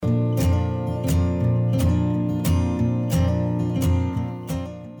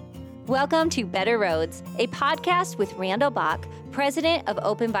Welcome to Better Roads, a podcast with Randall Bach, president of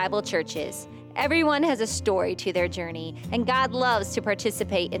Open Bible Churches. Everyone has a story to their journey, and God loves to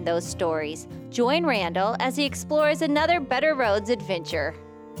participate in those stories. Join Randall as he explores another Better Roads adventure.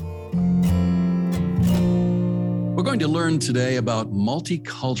 We're going to learn today about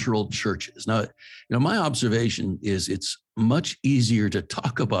multicultural churches. Now, my observation is it's much easier to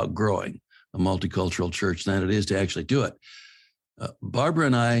talk about growing a multicultural church than it is to actually do it. Barbara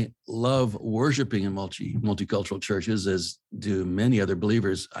and I love worshiping in multicultural churches, as do many other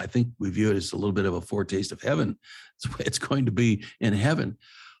believers. I think we view it as a little bit of a foretaste of heaven. It's going to be in heaven.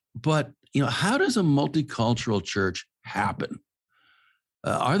 But, how does a multicultural church happen?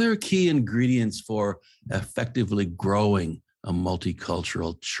 Are there key ingredients for effectively growing a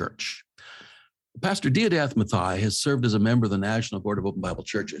multicultural church? Pastor Deodath Mathai has served as a member of the National Board of Open Bible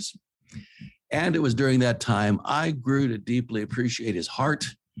Churches. And it was during that time I grew to deeply appreciate his heart,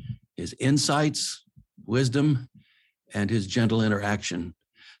 his insights, wisdom, and his gentle interaction.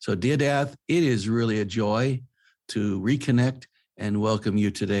 So Deodath, it is really a joy to reconnect and welcome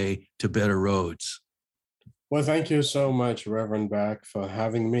you today to Better Roads. Well, thank you so much, Reverend Bach, for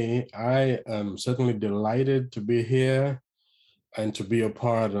having me. I am certainly delighted to be here and to be a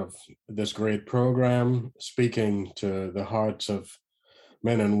part of this great program, speaking to the hearts of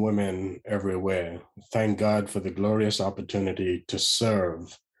men and women everywhere. Thank God for the glorious opportunity to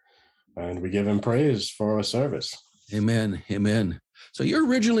serve. And we give him praise for our service. Amen. Amen. So you're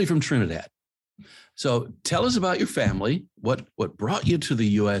originally from Trinidad. So tell us about your family, what brought you to the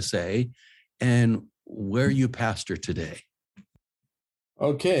USA, and where you pastor today.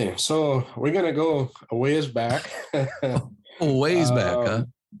 Okay, so we're going to go a ways back. A ways back, huh?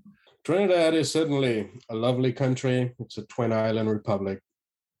 Trinidad is certainly a lovely country. It's a twin island republic.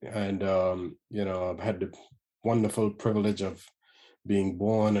 And, I've had the wonderful privilege of being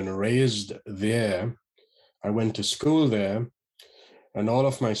born and raised there. I went to school there, and all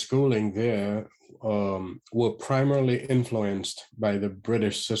of my schooling there were primarily influenced by the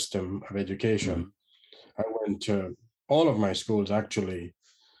British system of education. I went to all of my schools actually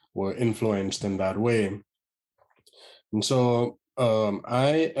were influenced in that way. And so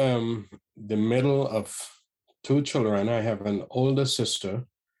I am the middle of two children. I have an older sister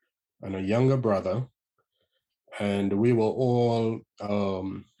and a younger brother, and we were all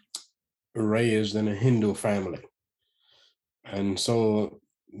raised in a Hindu family. And so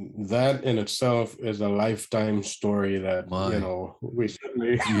that in itself is a lifetime story that, we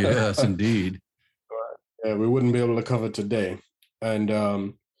certainly... Yes, indeed. We wouldn't be able to cover today. And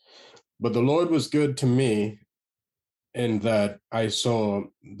but the Lord was good to me in that I saw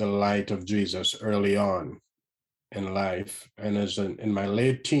the light of Jesus early on in life. And in my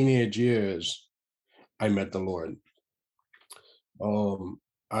late teenage years, I met the Lord.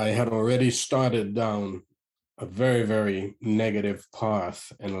 I had already started down a very, very negative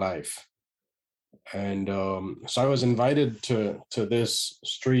path in life. And so I was invited to this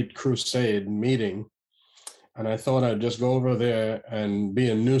street crusade meeting. And I thought I'd just go over there and be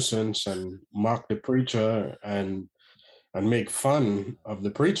a nuisance and mock the preacher and make fun of the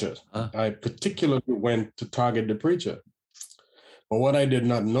preacher. I particularly went to target the preacher. But what I did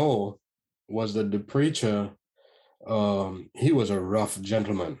not know was that the preacher, he was a rough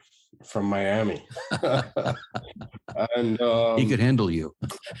gentleman from Miami. And he could handle you.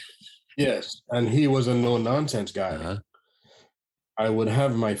 Yes, and he was a no-nonsense guy. I would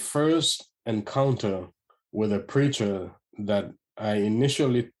have my first encounter with a preacher that I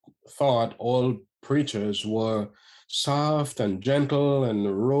initially thought all preachers were soft and gentle and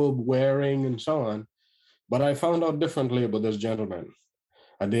robe wearing and so on. But I found out differently about this gentleman.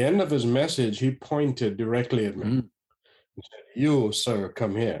 At the end of his message, he pointed directly at me. He said, "You, sir,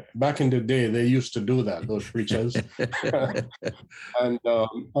 come here." Back in the day, they used to do that, those preachers. and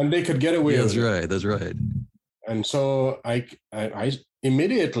they could get away with it. That's right. And so I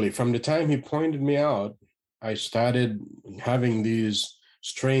immediately, from the time he pointed me out, I started having these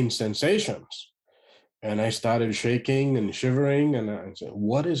strange sensations. And I started shaking and shivering, and I said,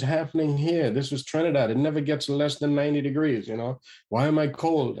 "What is happening here? This is Trinidad. It never gets less than 90 degrees, Why am I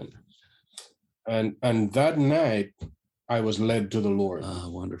cold?" And that night, I was led to the Lord. Oh,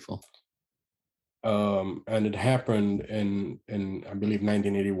 wonderful. And it happened in I believe,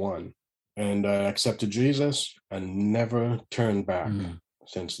 1981. And I accepted Jesus and never turned back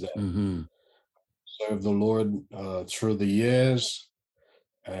since then. Served the Lord through the years.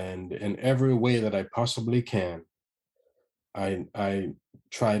 And in every way that I possibly can, I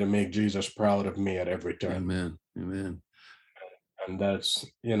try to make Jesus proud of me at every turn. Amen. And that's,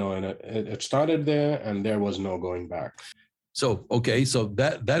 and it started there, and there was no going back. So, okay, so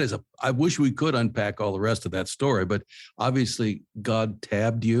that is I wish we could unpack all the rest of that story, but obviously God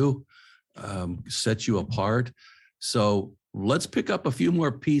tabbed you, set you apart. So let's pick up a few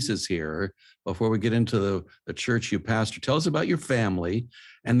more pieces here before we get into the church you pastor. Tell us about your family,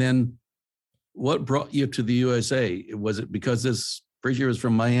 and then what brought you to the USA? Was it because this preacher was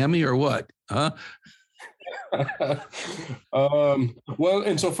from Miami or what? Huh? Well,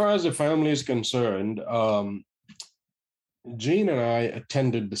 insofar as the family is concerned, Jean and I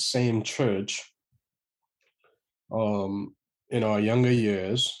attended the same church in our younger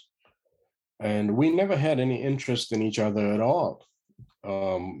years, and we never had any interest in each other at all.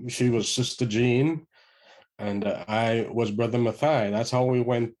 She was Sister Jean, and I was Brother Mathai. That's how we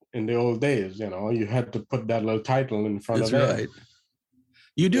went in the old days. You had to put that little title in front That's of it. right.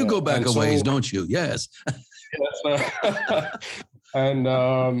 You do go back a ways, don't you? Yes. Yes.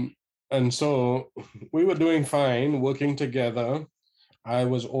 And so we were doing fine, working together. I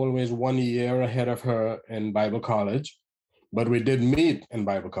was always 1 year ahead of her in Bible college, but we did meet in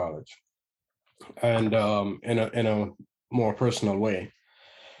Bible college, and in a more personal way.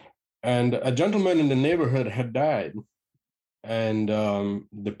 And a gentleman in the neighborhood had died, and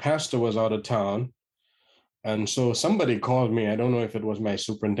the pastor was out of town. And so somebody called me, I don't know if it was my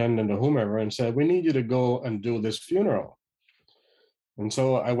superintendent or whomever, and said, "We need you to go and do this funeral." And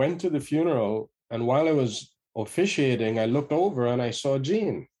so I went to the funeral, and while I was officiating, I looked over and I saw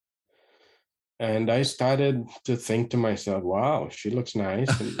Jean. And I started to think to myself, wow, she looks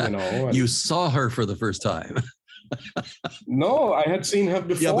nice. And. You saw her for the first time. No, I had seen her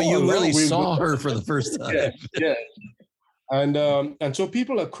before. Yeah, but you really saw her for the first time. Yes, yes. And so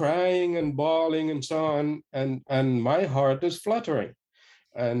people are crying and bawling and so on, and my heart is fluttering,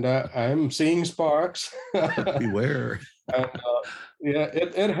 and I'm seeing sparks. Beware. And, yeah,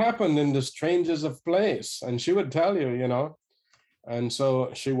 it happened in the strangest of place, and she would tell you. And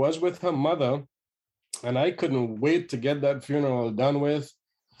so she was with her mother, and I couldn't wait to get that funeral done with.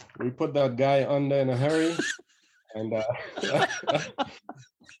 We put that guy under in a hurry, and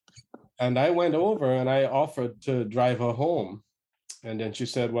and I went over and I offered to drive her home. And then she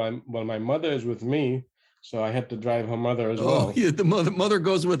said, well, my mother is with me, so I had to drive her mother as well. Oh, yeah, the mother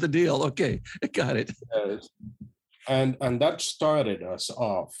goes with the deal. Okay, got it. Yes. And that started us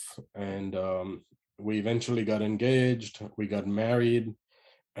off. And we eventually got engaged. We got married.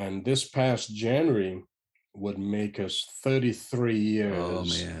 And this past January would make us 33 years. Oh,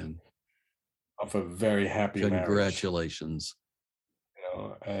 man. Of a very happy marriage. Congratulations.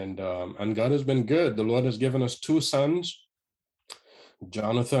 And God has been good. The Lord has given us 2 sons,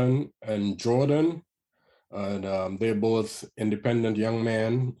 Jonathan and Jordan, and they're both independent young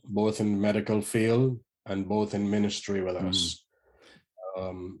men, both in the medical field and both in ministry with us.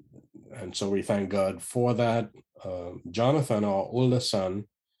 And so we thank God for that. Jonathan, our oldest son,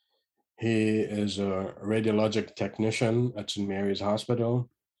 he is a radiologic technician at St. Mary's Hospital,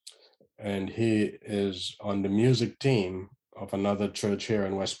 and he is on the music team of another church here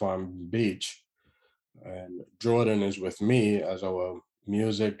in West Palm Beach. And Jordan is with me as our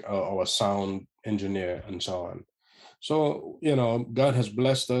music, our sound engineer, and so on. So, God has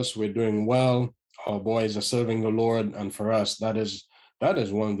blessed us. We're doing well. Our boys are serving the Lord. And for us, that is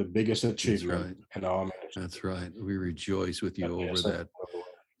one of the biggest achievements in our ministry. That's right. We rejoice with you over that.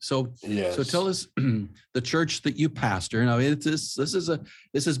 So, yes. So tell us the church that you pastor. Now, this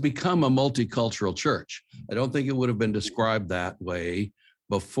has become a multicultural church. I don't think it would have been described that way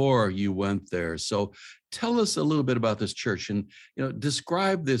before you went there. So, tell us a little bit about this church, and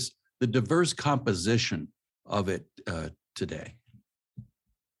describe the diverse composition of it today.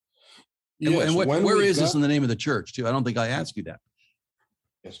 Yes. And where is this in the name of the church too? I don't think I asked you that.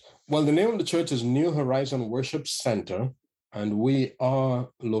 Yes. Well, the name of the church is New Horizon Worship Center. And we are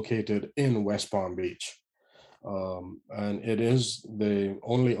located in West Palm Beach. And it is the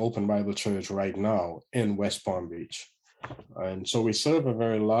only open Bible church right now in West Palm Beach. And so we serve a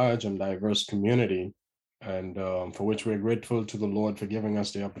very large and diverse community, and for which we're grateful to the Lord for giving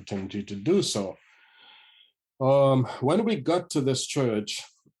us the opportunity to do so. When we got to this church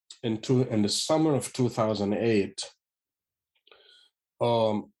in the summer of 2008,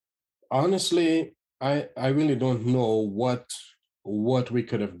 honestly, I really don't know what we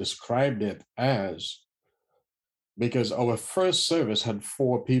could have described it as, because our first service had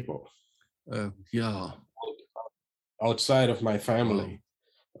 4 people. Yeah. Outside of my family.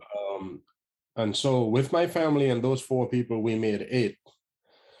 Wow. And so with my family and those 4 people, we made 8.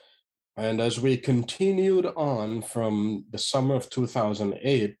 And as we continued on from the summer of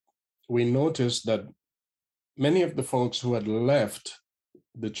 2008, we noticed that many of the folks who had left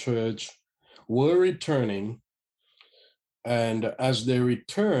the church were returning, And as they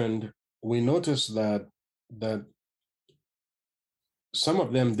returned, we noticed that some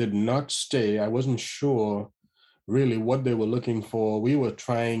of them did not stay. I wasn't sure really what they were looking for. We were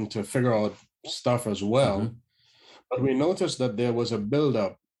trying to figure out stuff as well, but we noticed that there was a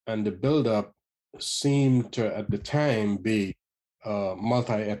buildup, and the buildup seemed to, at the time, be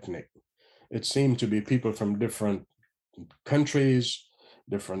multi-ethnic. It seemed to be people from different countries,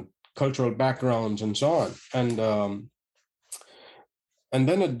 different cultural backgrounds, and so on. And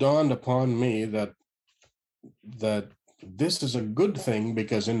then it dawned upon me that this is a good thing,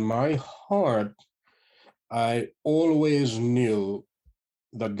 because in my heart, I always knew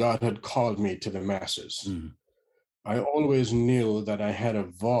that God had called me to the masses. I always knew that I had a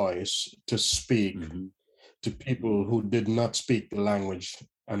voice to speak to people who did not speak the language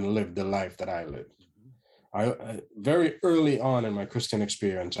and live the life that I lived. I very early on in my Christian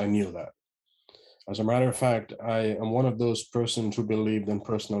experience, I knew that. As a matter of fact, I am one of those persons who believed in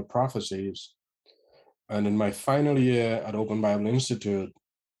personal prophecies. And in my final year at Open Bible Institute,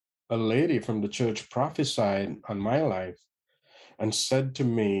 a lady from the church prophesied on my life and said to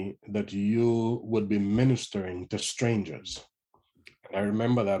me that you would be ministering to strangers. And I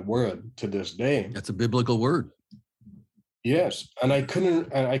remember that word to this day. That's a biblical word. Yes, and I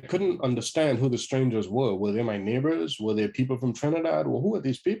couldn't understand who the strangers were. Were they my neighbors? Were they people from Trinidad? Well, who are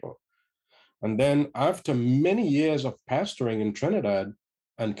these people? And then after many years of pastoring in Trinidad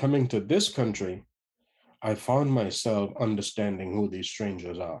and coming to this country, I found myself understanding who these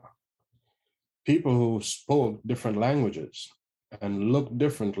strangers are. People who spoke different languages and looked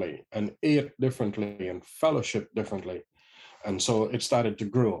differently and ate differently and fellowship differently. And so it started to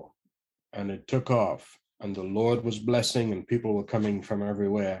grow and it took off, and the Lord was blessing and people were coming from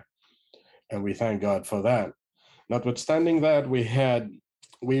everywhere. And we thank God for that. Notwithstanding that,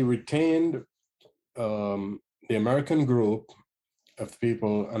 we retained the American group of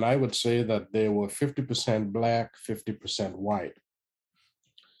people, and I would say that they were 50% Black, 50% white.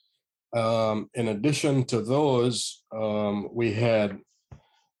 In addition to those, we had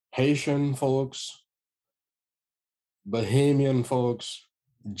Haitian folks, Bahamian folks,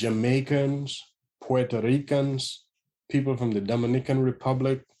 Jamaicans, Puerto Ricans, people from the Dominican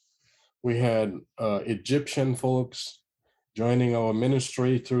Republic. We had Egyptian folks joining our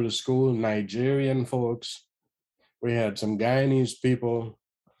ministry through the school, Nigerian folks. We had some Guyanese people,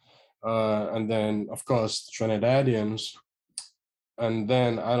 and then, of course, Trinidadians. And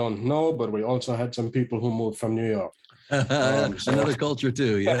then, I don't know, but we also had some people who moved from New York. Another culture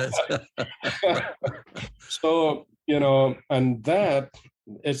too, yes. So, and that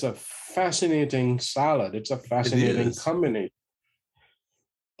is a fascinating salad. It's a fascinating combination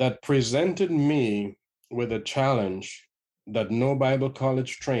that presented me with a challenge that no Bible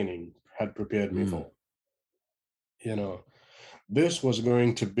college training had prepared me for. This was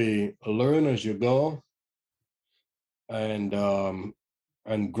going to be learn as you go and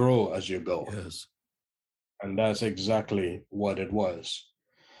grow as you go. Yes. And that's exactly what it was.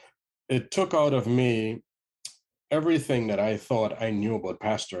 It took out of me everything that I thought I knew about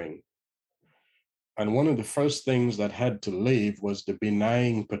pastoring. And one of the first things that had to leave was the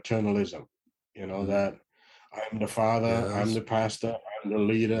benign paternalism, that I'm the father, Yes. I'm the pastor, I'm the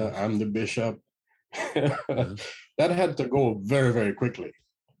leader, I'm the bishop. That had to go very, very quickly,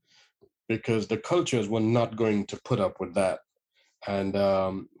 because the cultures were not going to put up with that. And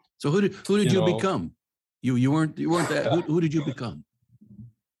so who did you become? You weren't that. Who did you become?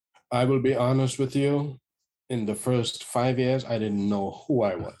 I will be honest with you. In the first 5 years, I didn't know who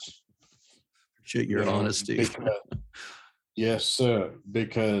I was. Appreciate your honesty. Yes, sir.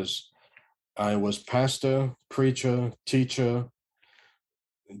 Because I was pastor, preacher, teacher,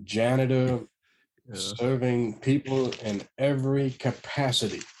 janitor, serving people in every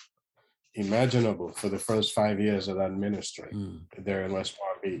capacity imaginable for the first 5 years of that ministry there in West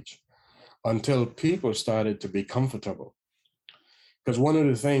Palm Beach, until people started to be comfortable. Because one of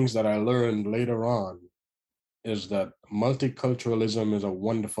the things that I learned later on is that multiculturalism is a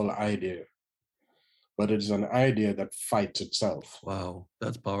wonderful idea, but it's an idea that fights itself. Wow,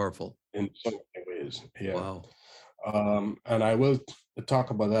 that's powerful. In so many ways, yeah. Wow. And I will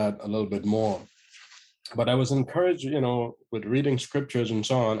talk about that a little bit more. But I was encouraged, with reading scriptures and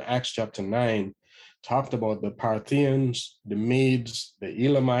so on. Acts chapter 9 talked about the Parthians, the Medes, the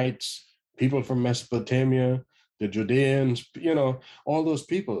Elamites, people from Mesopotamia, the Judeans, all those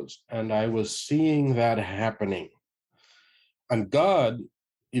peoples. And I was seeing that happening. And God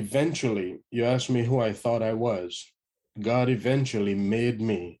eventually, you asked me who I thought I was. God eventually made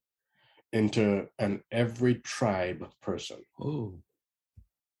me into an every tribe person. Oh.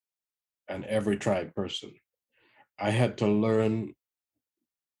 An every tribe person. I had to learn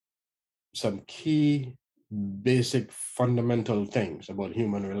some key, basic, fundamental things about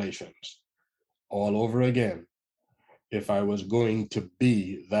human relations all over again if I was going to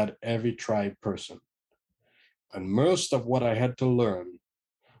be that every tribe person. And most of what I had to learn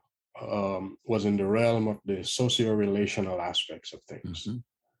was in the realm of the socio-relational aspects of things,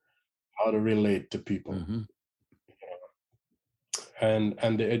 how to relate to people.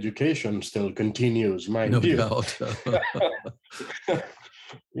 And the education still continues, mind No you. doubt.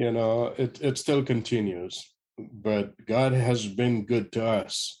 You know, it still continues, but God has been good to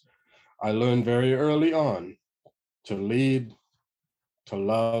us. I learned very early on to lead, to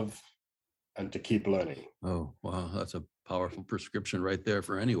love, and to keep learning. Oh, wow. That's a powerful prescription right there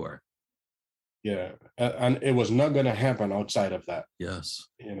for anywhere. Yeah. And it was not going to happen outside of that. Yes.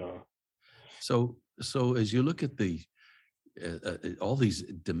 You know. So as you look at the all these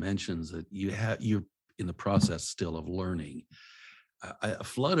dimensions that you have, you're in the process still of learning. A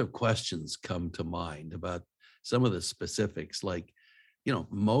flood of questions come to mind about some of the specifics, like, you know,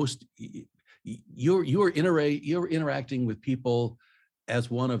 most you're interacting with people as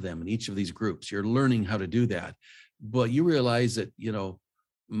one of them in each of these groups. You're learning how to do that, but you realize that, you know,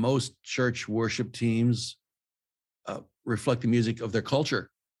 most church worship teams reflect the music of their culture.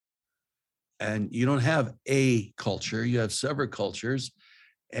 And you don't have a culture, you have several cultures.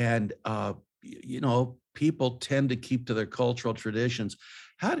 And, you know, people tend to keep to their cultural traditions.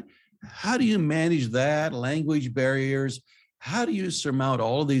 How do you manage that, language barriers? How do you surmount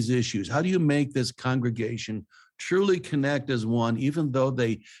all of these issues? How do you make this congregation truly connect as one, even though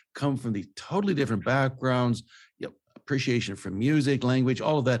they come from these totally different backgrounds, you know, appreciation for music, language,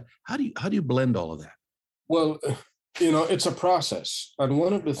 all of that? How do you blend all of that? Well, you know, it's a process. And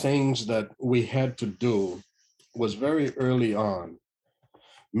one of the things that we had to do was very early on,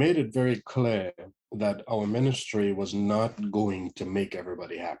 made it very clear that our ministry was not going to make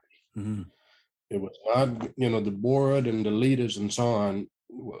everybody happy. It was not, you know, the board and the leaders and so on.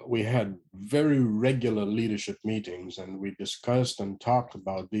 We had very regular leadership meetings and we discussed and talked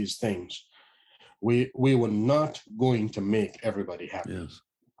about these things. We were not going to make everybody happy. Yes.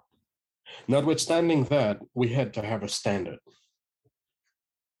 Notwithstanding that, we had to have a standard.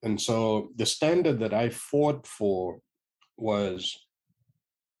 And so the standard that I fought for was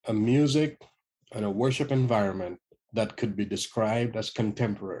a music and a worship environment that could be described as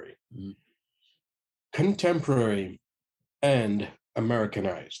contemporary. Contemporary and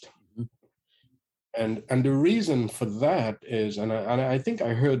Americanized. And the reason for that is, and I think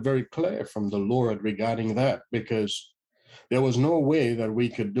I heard very clear from the Lord regarding that, because there was no way that we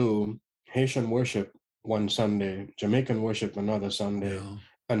could do Haitian worship one Sunday, Jamaican worship another Sunday,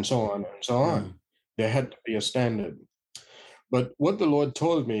 and so on and so on. There had to be a standard. But what the Lord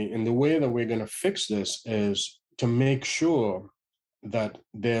told me in the way that we're going to fix this is to make sure that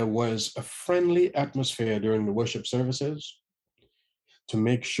there was a friendly atmosphere during the worship services, to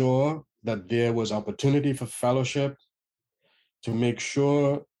make sure that there was opportunity for fellowship, to make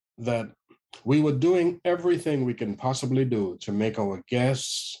sure that we were doing everything we can possibly do to make our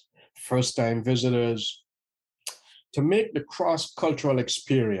guests, first-time visitors, to make the cross-cultural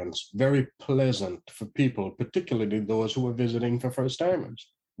experience very pleasant for people, particularly those who are visiting for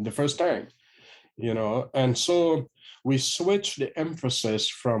first-timers, the first time, you know. And so we switched the emphasis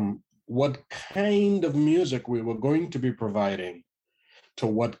from what kind of music we were going to be providing to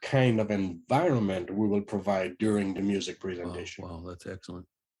what kind of environment we will provide during the music presentation. Wow, that's excellent.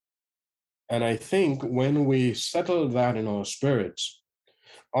 And I think when we settled that in our spirits,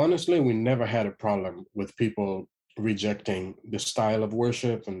 honestly, we never had a problem with people rejecting the style of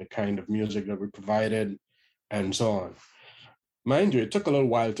worship and the kind of music that we provided and so on. Mind you, it took a little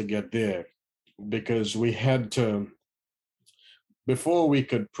while to get there because we had to, before we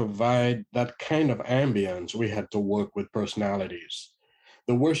could provide that kind of ambience, we had to work with personalities.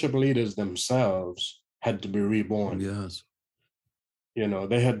 The worship leaders themselves had to be reborn. Yes. You know,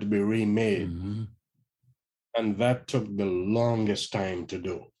 they had to be remade. And that took the longest time to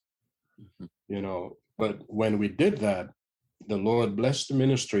do. You know, but when we did that, the Lord blessed the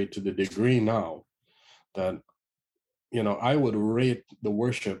ministry to the degree now that, you know, I would rate the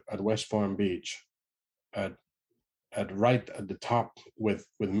worship at West Palm Beach at right at the top with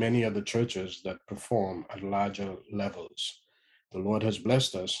many other churches that perform at larger levels. The Lord has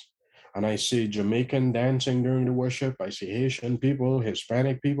blessed us. And I see Jamaican dancing during the worship. I see Haitian people,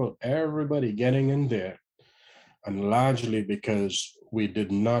 Hispanic people, everybody getting in there. And largely because we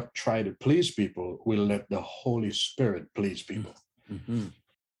did not try to please people, we let the Holy Spirit please people.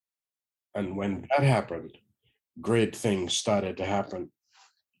 And when that happened, great things started to happen.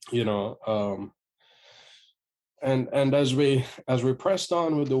 You know, And as we pressed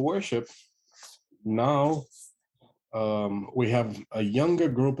on with the worship, now we have a younger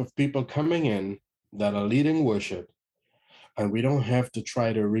group of people coming in that are leading worship, and we don't have to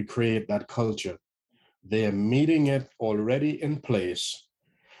try to recreate that culture. They are meeting it already in place,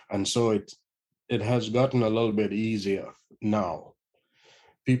 and so it has gotten a little bit easier now.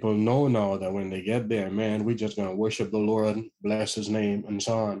 People know now that when they get there, man, we're just going to worship the Lord, bless his name, and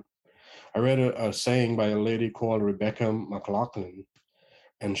so on. I read a saying by a lady called Rebecca McLaughlin,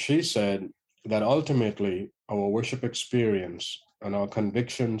 and she said that ultimately our worship experience and our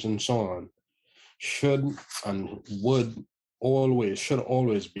convictions and so on should and should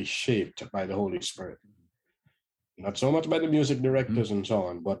always be shaped by the Holy Spirit. Not so much by the music directors and so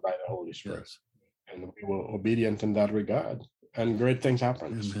on, but by the Holy Spirit. Yes. And we were obedient in that regard, and great things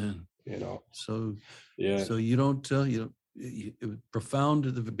happen. Amen. You know. So yeah. So you don't profound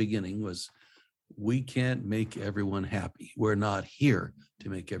at the beginning was, we can't make everyone happy. We're not here to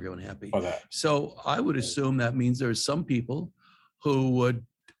make everyone happy. So I would assume that means there's some people who would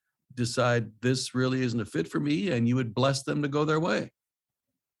decide this really isn't a fit for me, and you would bless them to go their way.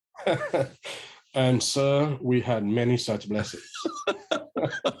 And sir, we had many such blessings.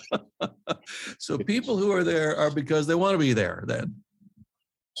 So people who are there are because they want to be there then.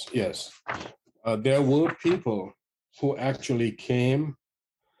 Yes. There were people who actually came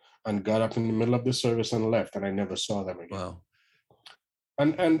and got up in the middle of the service and left, and I never saw them again. Wow.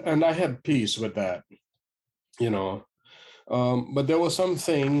 And I had peace with that, you know. But there were some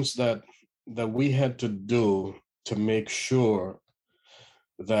things that we had to do to make sure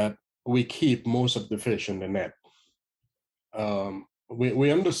that we keep most of the fish in the net.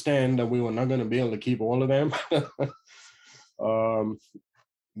 We understand that we were not going to be able to keep all of them,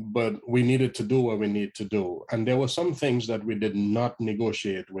 but we needed to do what we need to do. And there were some things that we did not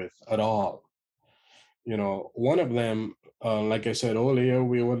negotiate with at all. You know, one of them, like I said earlier,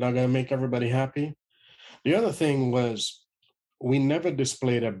 we were not going to make everybody happy. The other thing was, we never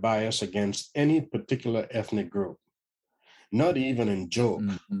displayed a bias against any particular ethnic group, not even in joke.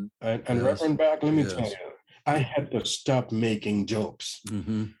 Mm-hmm. And yes. Reverend Back, let me tell you, I had to stop making jokes.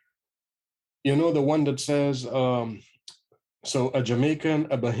 Mm-hmm. You know, the one that says, so a Jamaican,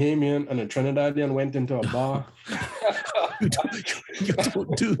 a Bahamian, and a Trinidadian went into a bar. You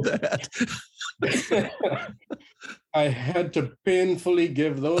don't do that. I had to painfully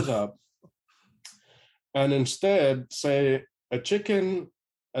give those up and instead say a chicken,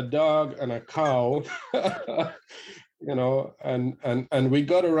 a dog, and a cow, you know, and we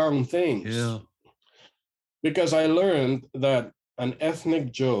got around things. Yeah. Because I learned that an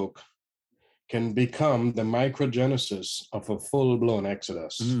ethnic joke can become the microgenesis of a full-blown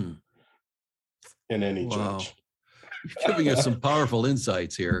exodus in any church. You're giving us some powerful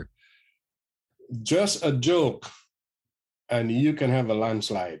insights here. Just a joke, and you can have a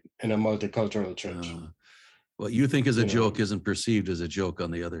landslide in a multicultural church. What you think is a joke isn't perceived as a joke on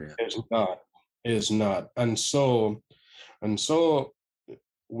the other end. It's not. And so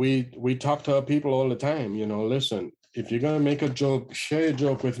we talk to our people all the time, you know, listen, if you're going to make a joke, share a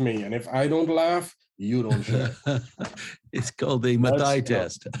joke with me. And if I don't laugh, you don't share. It's called the Mathais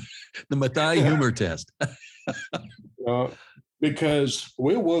test, the Mathai humor test. Because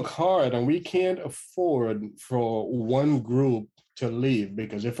we work hard and we can't afford for one group to leave.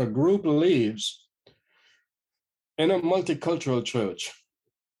 Because if a group leaves in a multicultural church,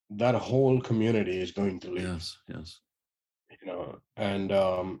 that whole community is going to leave. Yes, yes. You know,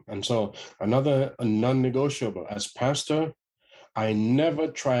 and so a non-negotiable, as pastor, I never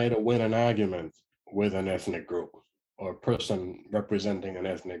try to win an argument with an ethnic group or a person representing an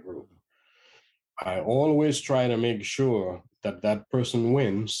ethnic group. I always try to make sure that that person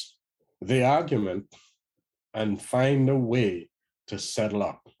wins the argument and find a way to settle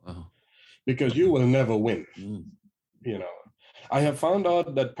up. Wow. Because you will never win. You know, I have found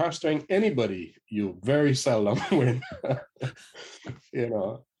out that pastoring anybody, you very seldom win. You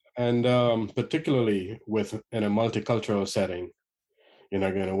know, and particularly in a multicultural setting, you're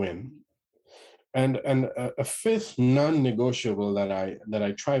not going to win. And a fifth non-negotiable that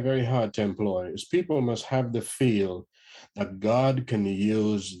I try very hard to employ is people must have the feel that God can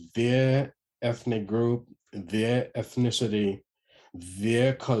use their ethnic group, their ethnicity,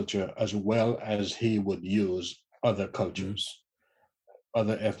 their culture, as well as he would use other cultures,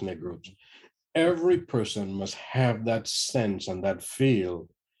 other ethnic groups. Every person must have that sense and that feel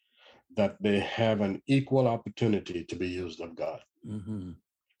that they have an equal opportunity to be used of God. Mm-hmm.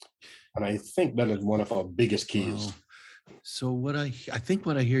 And I think that is one of our biggest keys. Wow. So I think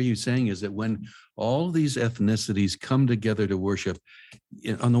what I hear you saying is that when all these ethnicities come together to worship,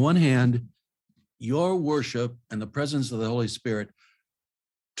 on the one hand, your worship and the presence of the Holy Spirit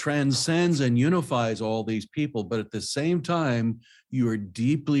transcends and unifies all these people, but at the same time, you are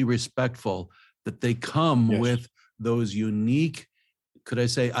deeply respectful that they come with those unique, could I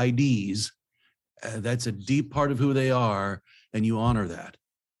say, IDs. That's a deep part of who they are, and you honor that.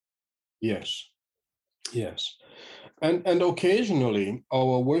 Yes. And occasionally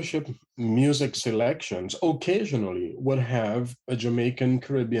our worship music selections occasionally would have a Jamaican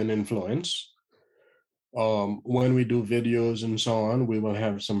Caribbean influence. When we do videos and so on, we will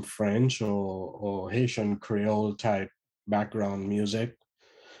have some French or Haitian Creole type background music.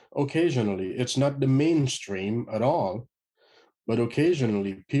 Occasionally, it's not the mainstream at all, but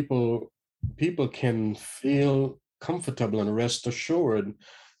occasionally people can feel comfortable and rest assured,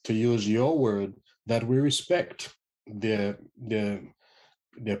 to use your word, that we respect their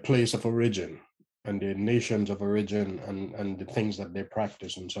place of origin and their nations of origin and the things that they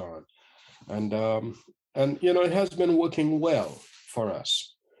practice and so on. And it has been working well for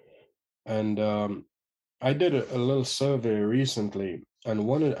us. And I did a little survey recently, and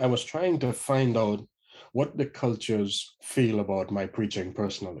I was trying to find out what the cultures feel about my preaching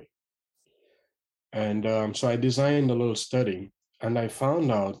personally. And so I designed a little study, and I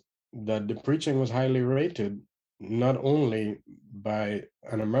found out that the preaching was highly rated, not only by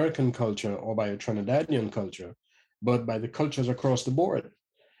an American culture or by a Trinidadian culture, but by the cultures across the board.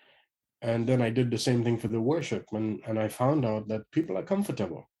 And then I did the same thing for the worship, and I found out that people are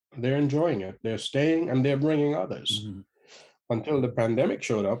comfortable. They're enjoying it. They're staying, and they're bringing others. Mm-hmm. Until the pandemic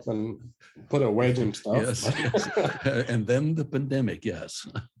showed up and put a wedge in stuff. Yes. And then the pandemic, yes.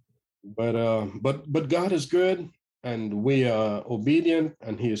 But God is good, and we are obedient,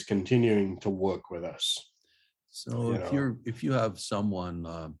 and He is continuing to work with us. So if you have someone,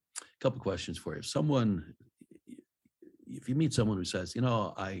 a couple questions for you. If you meet someone who says,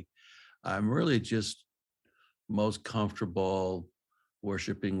 I'm really just most comfortable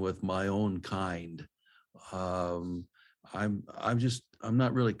worshiping with my own kind. I'm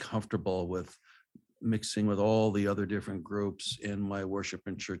not really comfortable with mixing with all the other different groups in my worship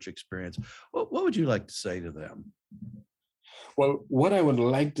and church experience. What would you like to say to them? Well, what I would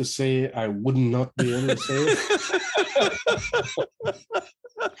like to say, I would not be able to say.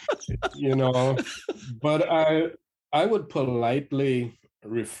 But I would politely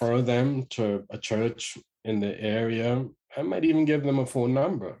refer them to a church in the area. I might even give them a phone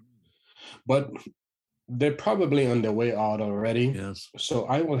number. But they're probably on their way out already. Yes. So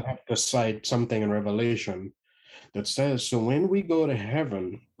I will have to cite something in Revelation that says, so when we go to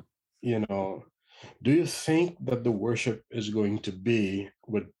heaven, do you think that the worship is going to be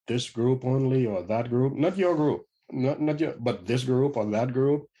with this group only or that group? Not your group, but this group or that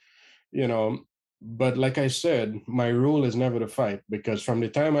group, But like I said, my rule is never to fight, because from the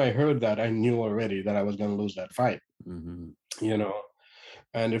time I heard that, I knew already that I was going to lose that fight. Mm-hmm.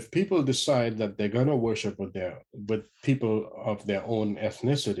 And if people decide that they're going to worship with people of their own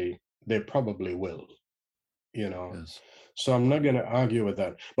ethnicity, they probably will, Yes. So I'm not going to argue with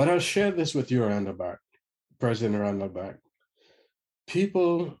that. But I'll share this with you, President Randallback.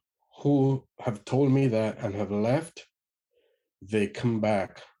 People who have told me that and have left, they come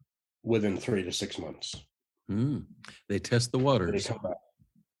back within 3 to 6 months. They test the waters. They come back.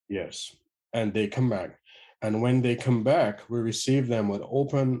 Yes. And they come back. And when they come back, we receive them with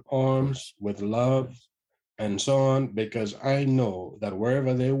open arms, with love, and so on, because I know that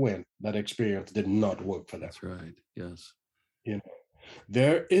wherever they went, that experience did not work for them. That's right. Yes.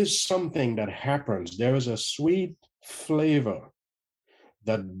 There is something that happens. There is a sweet flavor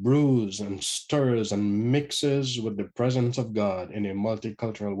that brews and stirs and mixes with the presence of God in a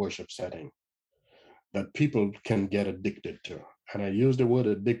multicultural worship setting that people can get addicted to. And I use the word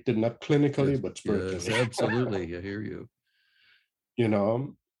addicted, not clinically, but spiritually. Yes, absolutely. I hear you.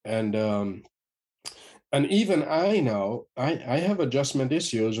 And even I know I have adjustment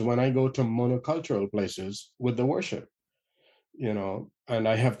issues when I go to monocultural places with the worship, and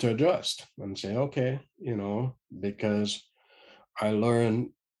I have to adjust and say, okay, because I learned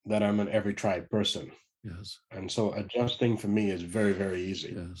that I'm an every tribe person. Yes. And so adjusting for me is very, very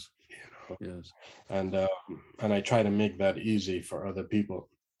easy. Yes. Yes. And I try to make that easy for other people.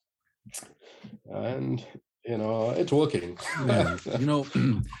 And it's working. Yeah.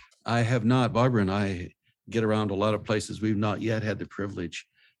 I have not, Barbara and I get around a lot of places. We've not yet had the privilege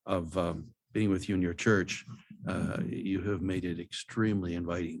of being with you in your church. You have made it extremely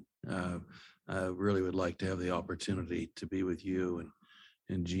inviting. I really would like to have the opportunity to be with you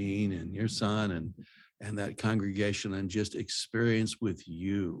and Jean and your son and that congregation, and just experience with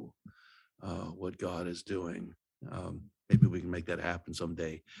you what God is doing. Maybe we can make that happen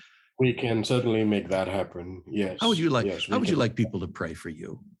someday. We can certainly make that happen. Yes. How would you like? Yes, How we would you can. like people to pray for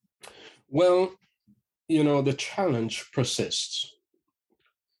you? Well, the challenge persists.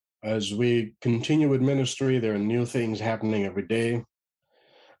 As we continue with ministry, there are new things happening every day.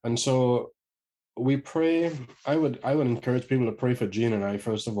 And so we pray. I would encourage people to pray for Jean and I,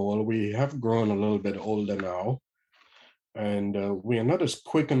 first of all. We have grown a little bit older now, and we are not as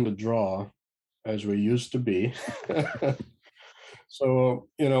quick in the draw as we used to be. So,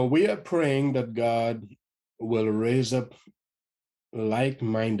 we are praying that God will raise up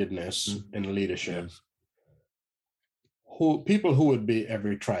like-mindedness in leadership. Yes. People who would be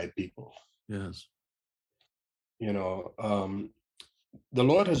every tribe people. Yes. The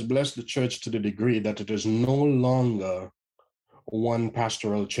Lord has blessed the church to the degree that it is no longer one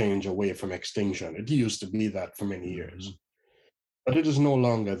pastoral change away from extinction. It used to be that for many years, but it is no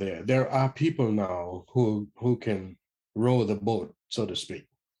longer there. There are people now who can row the boat, so to speak.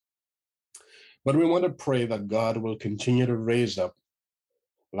 But we want to pray that God will continue to raise up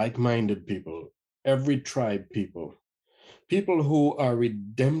like-minded people, every tribe people who are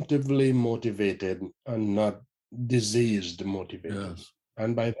redemptively motivated and not diseased motivated. Yes.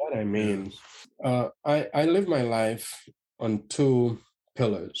 And by that I mean, I live my life on two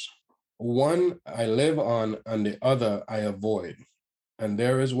pillars. One I live on, and the other I avoid. And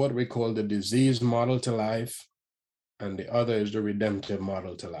there is what we call the disease model to life, and the other is the redemptive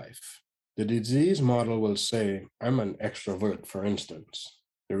model to life. The disease model will say, I'm an extrovert, for instance.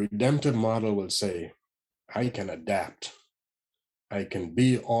 The redemptive model will say, I can adapt. I can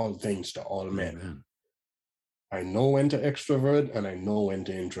be all things to all men. Amen. I know when to extrovert and I know when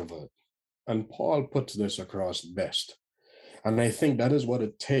to introvert. And Paul puts this across best. And I think that is what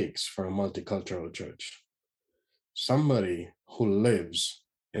it takes for a multicultural church. Somebody who lives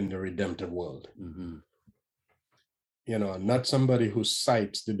in the redemptive world. Not somebody who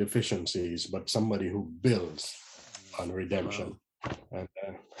cites the deficiencies, but somebody who builds on redemption. Wow.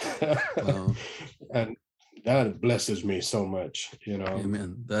 And, and that blesses me so much,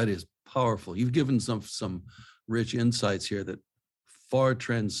 Amen. That is powerful. You've given some rich insights here that far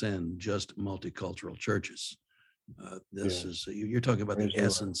transcend just multicultural churches. This is you're talking about the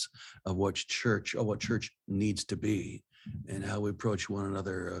essence of what church needs to be, and how we approach one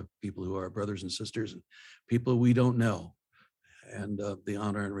another, people who are brothers and sisters, and people we don't know, and the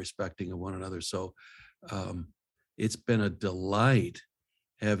honor and respecting of one another. So it's been a delight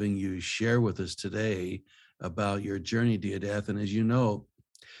having you share with us today about your journey, Deodath. And as you know,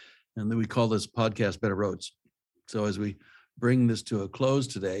 and then we call this podcast Better Roads. So as we bring this to a close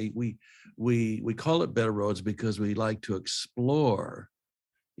today, we call it Better Roads because we like to explore,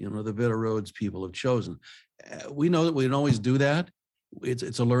 the better roads people have chosen. We know that we don't always do that.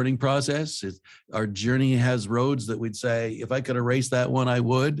 It's a learning process. Our journey has roads that we'd say, if I could erase that one, I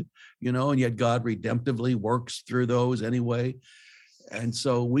would, and yet God redemptively works through those anyway. And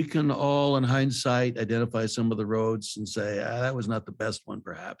so we can all, in hindsight, identify some of the roads and say, that was not the best one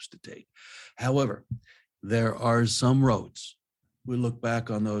perhaps to take. However, there are some roads we look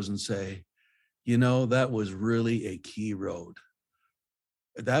back on those and say, that was really a key road.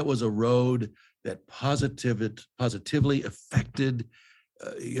 That was a road that positively affected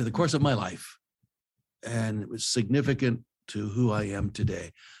the course of my life. And it was significant to who I am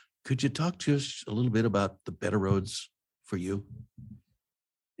today. Could you talk to us a little bit about the better roads for you?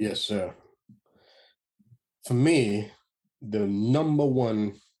 Yes, sir. For me, the number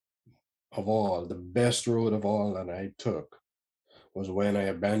one of all, the best road of all that I took was when I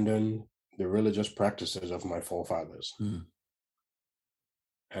abandoned the religious practices of my forefathers.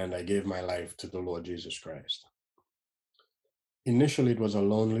 And I gave my life to the Lord Jesus Christ. Initially, it was a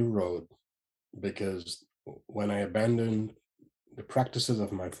lonely road because when I abandoned the practices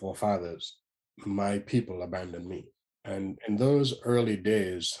of my forefathers, my people abandoned me. And in those early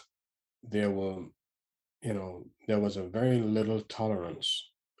days, there was a very little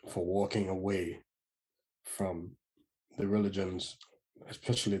tolerance for walking away from the religions,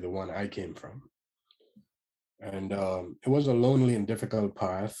 especially the one I came from. And it was a lonely and difficult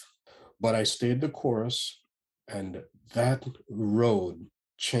path, but I stayed the course, and that road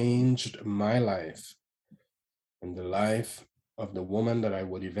changed my life and the life of the woman that I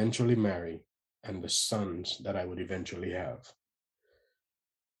would eventually marry and the sons that I would eventually have.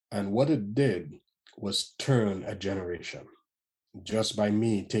 And what it did was turn a generation. Just by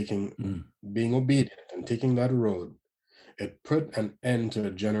me being obedient and taking that road, it put an end to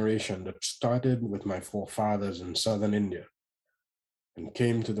a generation that started with my forefathers in southern India and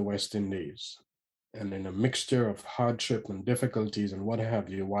came to the West Indies. And in a mixture of hardship and difficulties and what have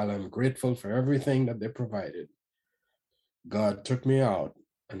you, while I'm grateful for everything that they provided, God took me out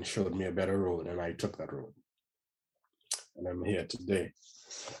and showed me a better road, and I took that road. And I'm here today.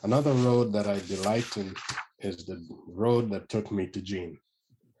 Another road that I delight in is the road that took me to Jean.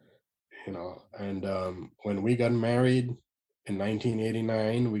 And when we got married in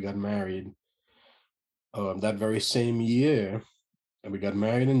 1989, we got married that very same year, and we got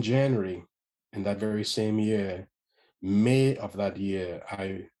married in January. In that very same year, May of that year,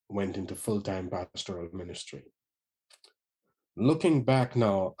 I went into full-time pastoral ministry. Looking back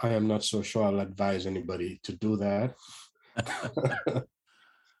now, I am not so sure I'll advise anybody to do that.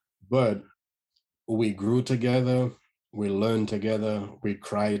 But we grew together, we learned together, we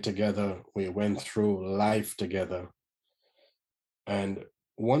cried together, we went through life together. And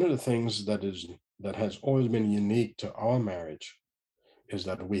one of the things that has always been unique to our marriage is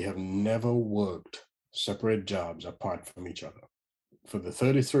that we have never worked separate jobs apart from each other. For the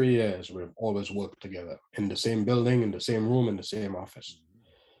 33 years, we've always worked together in the same building, in the same room, in the same office.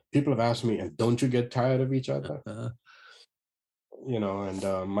 People have asked me, and don't you get tired of each other? And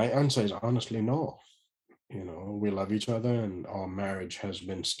my answer is honestly no. We love each other, and our marriage has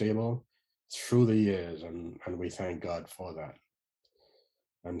been stable through the years, and we thank God for that.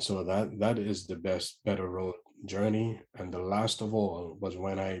 And so that is the Better Road journey. And the last of all was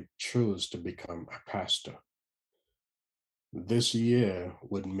when I chose to become a pastor. This year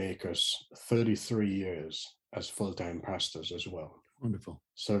would make us 33 years as full-time pastors as well. Wonderful.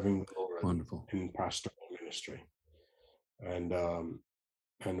 Serving the Lord Wonderful. in pastoral ministry. And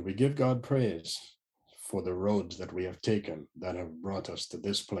we give God praise for the roads that we have taken that have brought us to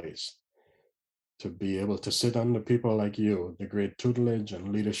this place, to be able to sit under people like you, the great tutelage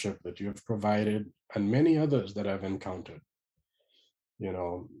and leadership that you have provided, and many others that I've encountered,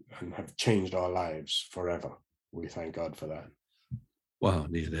 and have changed our lives forever. We thank God for that. Wow,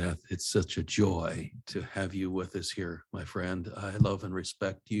 Deodath, it's such a joy to have you with us here, my friend. I love and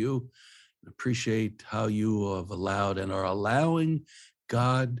respect you, and appreciate how you have allowed and are allowing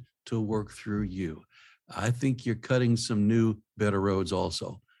God to work through you. I think you're cutting some new, better roads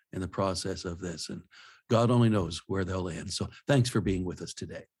also in the process of this, and God only knows where they'll land. So thanks for being with us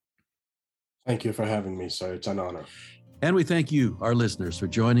today. Thank you for having me, sir. It's an honor. And we thank you, our listeners, for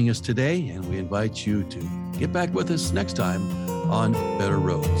joining us today, and we invite you to get back with us next time on Better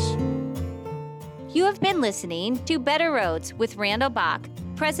Roads. You have been listening to Better Roads with Randall Bach,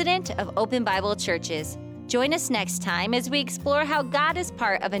 President of Open Bible Churches. Join us next time as we explore how God is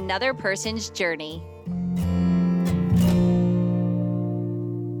part of another person's journey.